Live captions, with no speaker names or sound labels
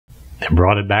They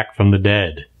brought it back from the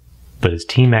dead. But is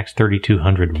Tmax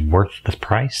 3200 worth the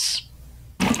price?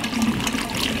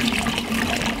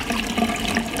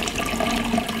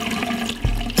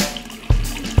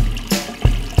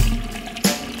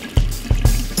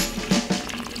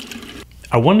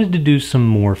 I wanted to do some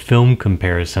more film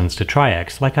comparisons to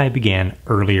Tri-X like I began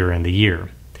earlier in the year.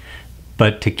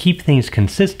 But to keep things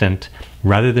consistent,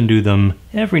 rather than do them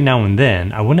every now and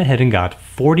then, I went ahead and got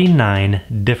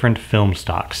 49 different film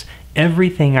stocks.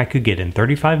 Everything I could get in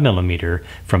 35mm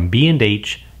from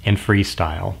B&H and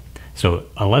Freestyle. So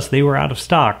unless they were out of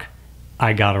stock,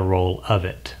 I got a roll of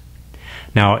it.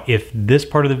 Now, if this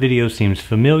part of the video seems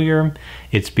familiar,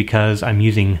 it's because I'm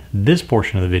using this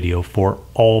portion of the video for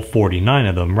all 49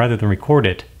 of them rather than record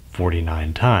it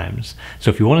 49 times. So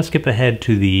if you want to skip ahead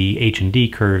to the H&D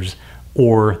curves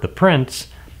or the prints,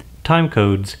 time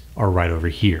codes are right over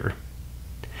here.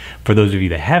 For those of you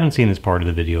that haven't seen this part of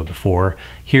the video before,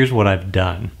 here's what I've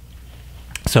done.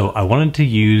 So I wanted to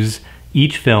use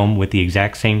each film with the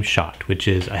exact same shot, which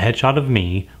is a headshot of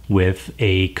me with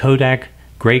a Kodak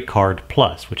Gray Card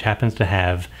Plus, which happens to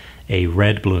have a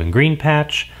red, blue, and green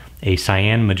patch, a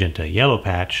cyan, magenta, yellow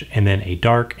patch, and then a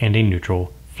dark and a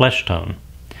neutral flesh tone.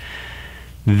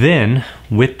 Then,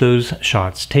 with those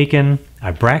shots taken, I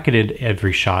bracketed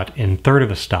every shot in third of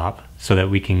a stop so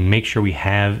that we can make sure we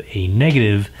have a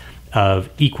negative of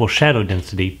equal shadow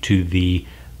density to the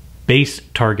base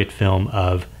target film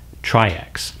of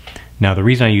Tri-X. Now, the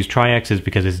reason I use Tri-X is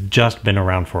because it's just been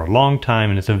around for a long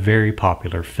time and it's a very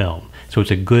popular film. So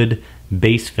it's a good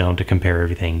base film to compare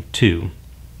everything to.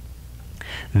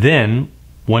 Then,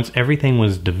 once everything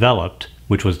was developed,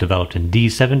 which was developed in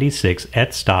D-76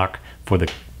 at stock for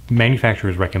the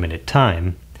manufacturer's recommended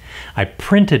time, I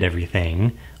printed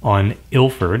everything on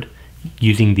Ilford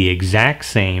using the exact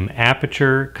same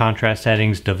aperture, contrast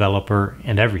settings, developer,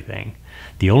 and everything.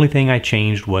 The only thing I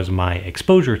changed was my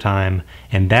exposure time,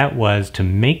 and that was to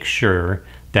make sure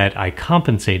that I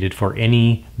compensated for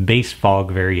any base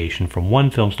fog variation from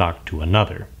one film stock to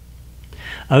another.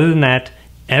 Other than that,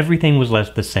 everything was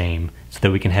left the same so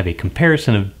that we can have a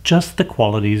comparison of just the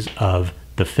qualities of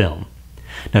the film.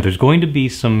 Now, there's going to be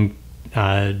some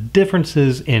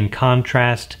differences in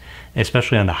contrast,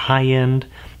 especially on the high end,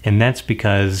 and that's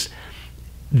because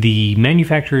the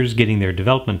manufacturers getting their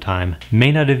development time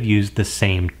may not have used the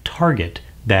same target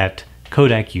that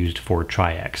Kodak used for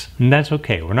Tri-X. And that's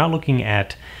okay. We're not looking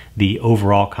at the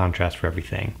overall contrast for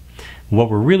everything. What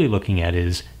we're really looking at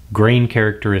is grain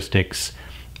characteristics,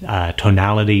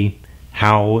 tonality,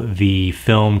 how the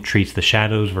film treats the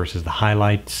shadows versus the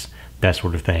highlights, that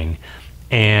sort of thing.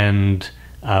 And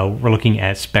we're looking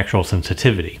at spectral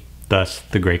sensitivity, thus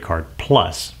the Gray Card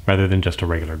Plus, rather than just a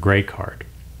regular Gray Card.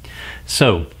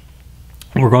 So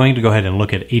we're going to go ahead and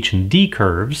look at H&D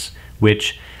curves,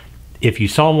 which if you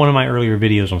saw one of my earlier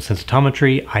videos on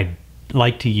sensitometry, I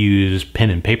like to use pen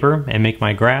and paper and make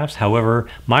my graphs. However,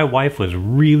 my wife was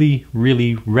really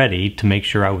ready to make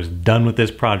sure I was done with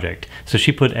this project. So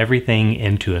she put everything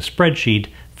into a spreadsheet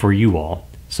for you all.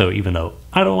 So even though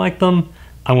I don't like them,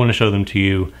 I want to show them to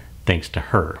you thanks to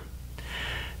her.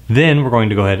 Then we're going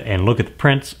to go ahead and look at the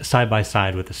prints side by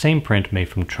side with the same print made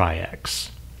from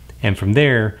Tri-X. And from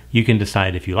there, you can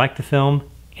decide if you like the film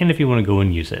and if you want to go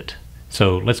and use it.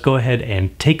 So let's go ahead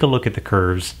and take a look at the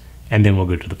curves, and then we'll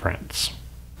go to the prints.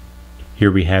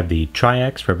 Here we have the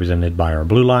Tri-X represented by our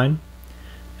blue line,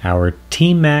 our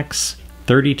Tmax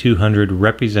 3200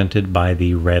 represented by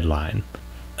the red line.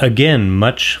 Again,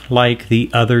 much like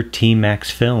the other Tmax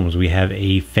films, we have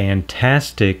a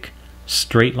fantastic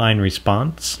straight line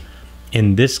response.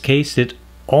 In this case, it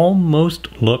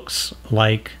almost looks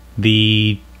like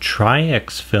the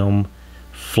Tri-X film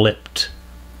flipped.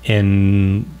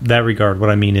 In that regard,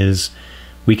 what I mean is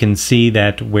we can see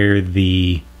that where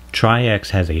the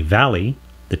Tri-X has a valley,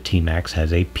 the Tmax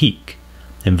has a peak,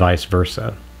 and vice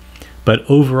versa. But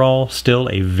overall, still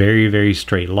a very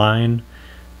straight line,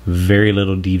 very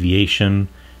little deviation.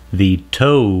 The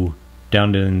toe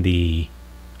down in the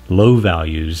low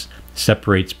values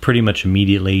separates pretty much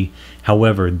immediately.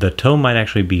 However, the toe might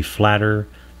actually be flatter,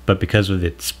 but because of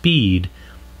its speed,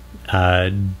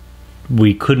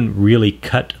 we couldn't really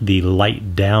cut the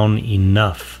light down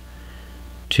enough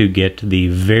to get the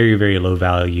very low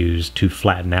values to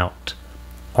flatten out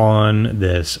on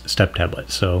this step tablet.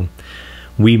 So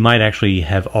we might actually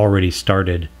have already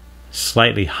started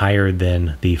slightly higher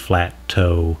than the flat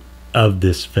toe of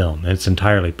this film. It's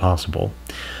entirely possible.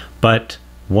 But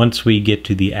once we get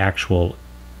to the actual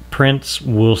prints,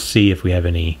 we'll see if we have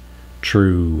any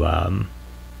true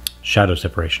shadow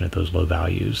separation at those low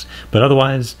values. But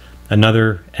otherwise,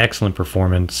 another excellent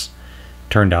performance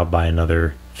turned out by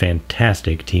another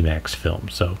fantastic Tmax film.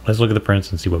 So let's look at the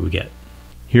prints and see what we get.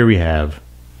 Here we have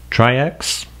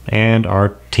Tri-X and our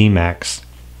Tmax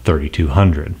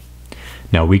 3200.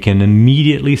 Now we can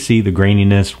immediately see the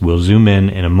graininess. We'll zoom in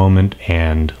a moment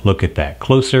and look at that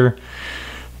closer.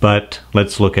 But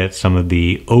let's look at some of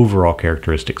the overall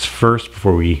characteristics first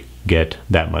before we get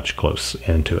that much close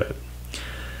into it.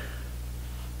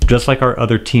 Just like our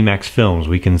other Tmax films,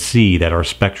 we can see that our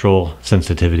spectral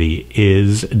sensitivity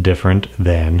is different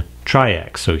than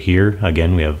Tri-X. So here,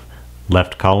 again, we have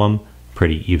left column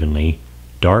pretty evenly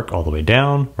dark all the way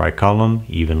down, right column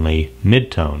evenly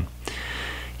mid-tone.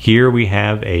 Here we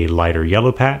have a lighter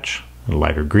yellow patch, a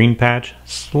lighter green patch,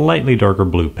 slightly darker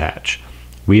blue patch.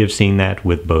 We have seen that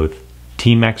with both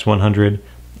Tmax 100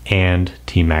 and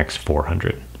Tmax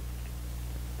 400.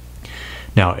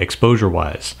 Now,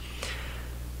 exposure-wise,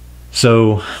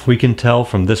 so we can tell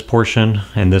from this portion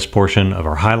and this portion of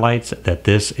our highlights that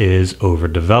this is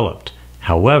overdeveloped.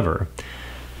 However,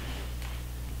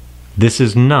 this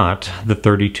is not the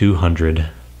 3200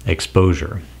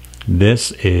 exposure.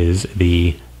 This is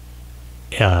the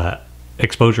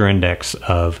exposure index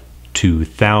of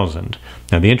 2000.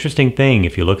 Now the interesting thing,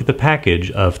 if you look at the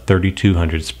package of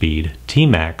 3200 speed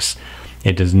Tmax,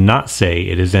 it does not say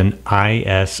it is an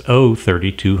ISO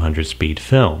 3200 speed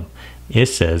film. It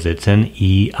says it's an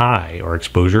EI, or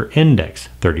exposure index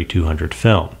 3200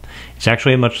 film. It's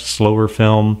actually a much slower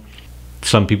film.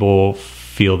 Some people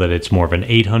feel that it's more of an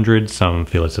 800, some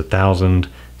feel it's 1000,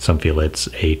 some feel it's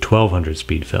a 1200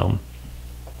 speed film.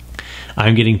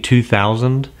 I'm getting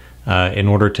 2000 in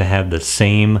order to have the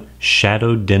same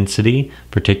shadow density,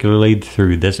 particularly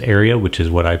through this area, which is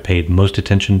what I paid most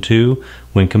attention to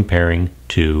when comparing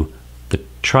to the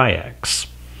Tri-X.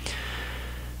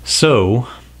 So,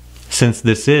 since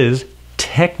this is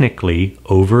technically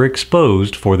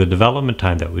overexposed for the development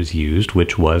time that was used,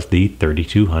 which was the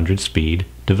 3200 speed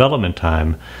development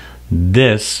time,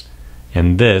 this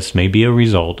and this may be a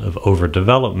result of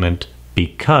overdevelopment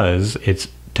because it's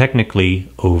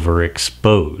technically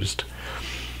overexposed.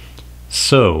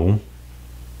 So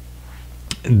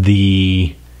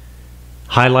the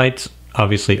highlights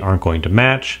obviously aren't going to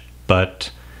match,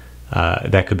 but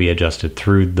that could be adjusted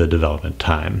through the development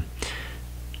time.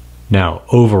 Now,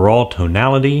 overall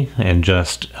tonality and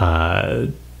just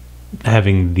having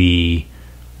the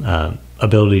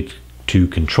ability to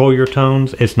control your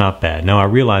tones, it's not bad. Now, I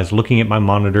realize looking at my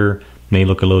monitor may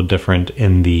look a little different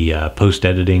in the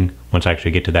post-editing once I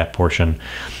actually get to that portion.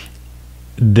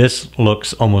 This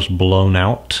looks almost blown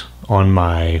out on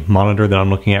my monitor that I'm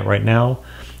looking at right now,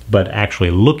 but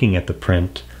actually looking at the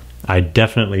print, I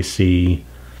definitely see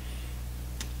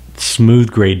smooth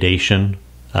gradation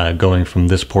going from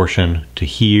this portion to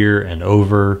here and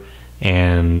over,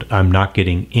 and I'm not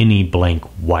getting any blank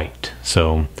white.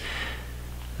 So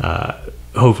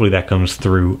hopefully that comes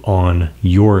through on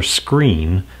your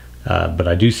screen, but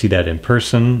I do see that in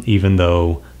person, even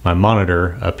though my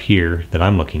monitor up here that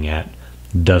I'm looking at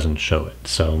doesn't show it.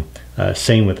 So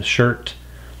same with the shirt.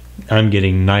 I'm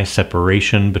getting nice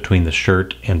separation between the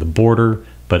shirt and the border,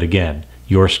 but again,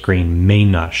 your screen may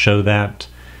not show that.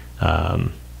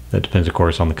 That depends, of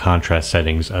course, on the contrast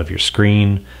settings of your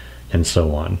screen and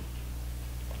so on.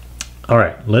 All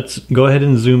right, let's go ahead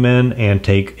and zoom in and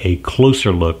take a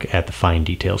closer look at the fine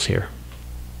details here.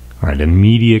 All right,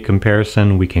 immediate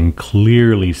comparison, we can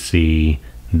clearly see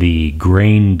the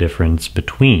grain difference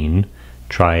between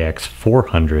Tri-X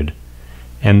 400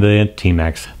 and the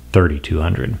Tmax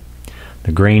 3200.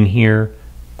 The grain here,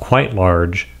 quite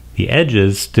large, the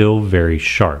edges still very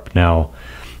sharp. Now,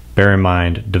 bear in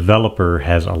mind, developer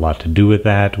has a lot to do with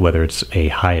that, whether it's a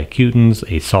high acutance,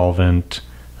 a solvent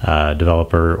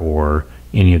developer, or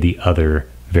any of the other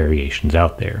variations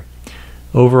out there.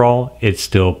 Overall, it's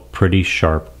still pretty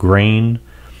sharp grain,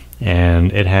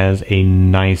 and it has a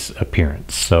nice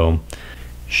appearance. So,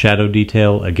 shadow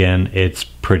detail, again, it's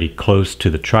pretty close to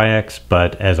the Tri-X,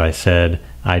 but as I said,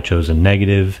 I chose a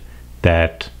negative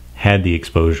that had the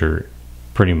exposure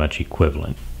pretty much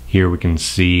equivalent. Here we can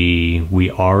see we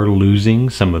are losing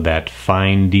some of that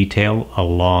fine detail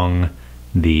along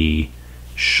the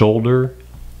shoulder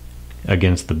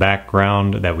against the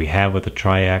background that we have with the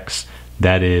Tri-X.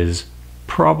 That is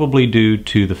probably due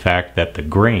to the fact that the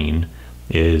grain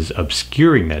is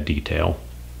obscuring that detail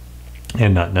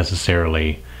and not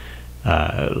necessarily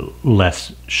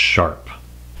less sharp.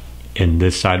 In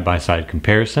this side-by-side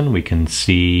comparison, we can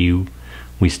see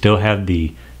we still have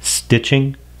the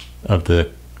stitching of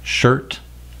the shirt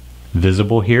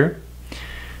visible here.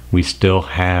 We still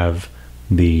have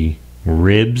the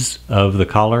ribs of the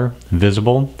collar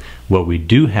visible. What we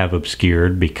do have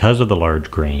obscured because of the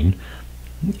large grain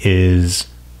is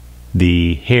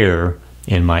the hair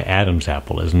in my Adam's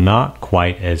apple is not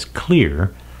quite as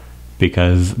clear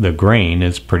because the grain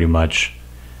is pretty much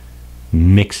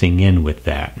mixing in with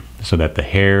that, so that the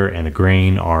hair and the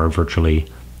grain are virtually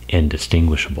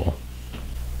indistinguishable.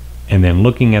 And then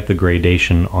looking at the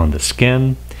gradation on the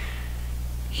skin,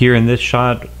 here in this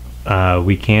shot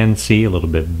we can see a little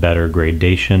bit better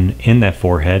gradation in that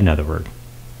forehead now that we're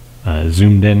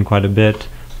zoomed in quite a bit,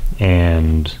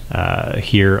 and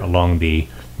here along the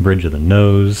bridge of the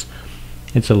nose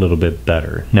it's a little bit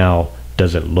better. Now,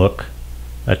 does it look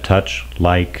a touch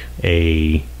like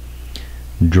a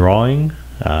drawing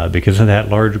because of that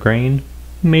large grain?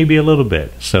 Maybe a little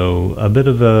bit. So a bit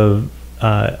of a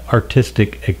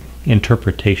artistic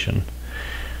interpretation,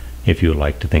 if you would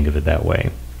like to think of it that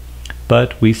way.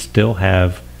 But we still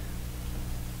have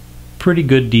pretty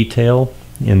good detail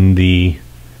in the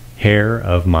hair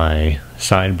of my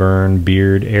sideburn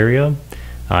beard area,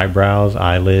 eyebrows,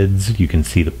 eyelids. You can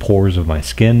see the pores of my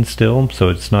skin still, so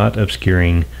it's not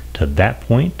obscuring to that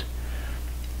point,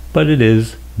 but it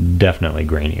is definitely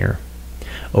grainier.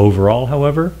 Overall,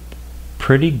 however,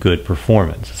 pretty good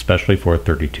performance, especially for a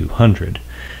 3200.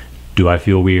 Do I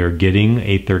feel we are getting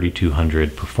a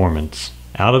 3200 performance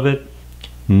out of it?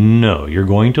 No, you're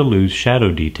going to lose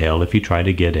shadow detail if you try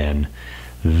to get in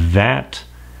that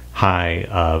high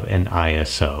of an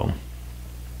ISO.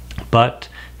 But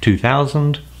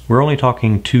 2000, we're only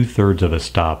talking 2/3 of a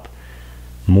stop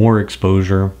more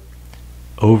exposure.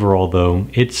 Overall though,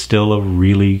 it's still a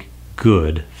really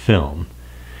good film.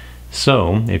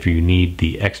 So if you need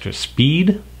the extra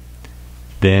speed,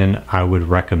 then I would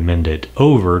recommend it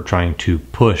over trying to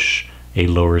push a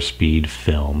lower speed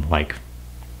film like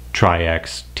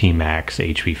Tri-X, Tmax,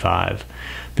 HV5,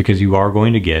 because you are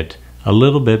going to get a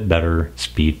little bit better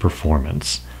speed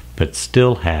performance, but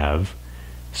still have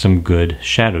some good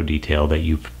shadow detail that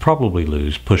you probably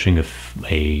lose pushing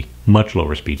a much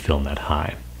lower speed film that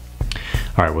high.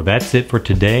 Alright, well that's it for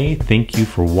today. Thank you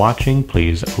for watching.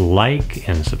 Please like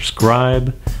and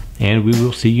subscribe, and we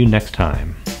will see you next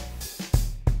time.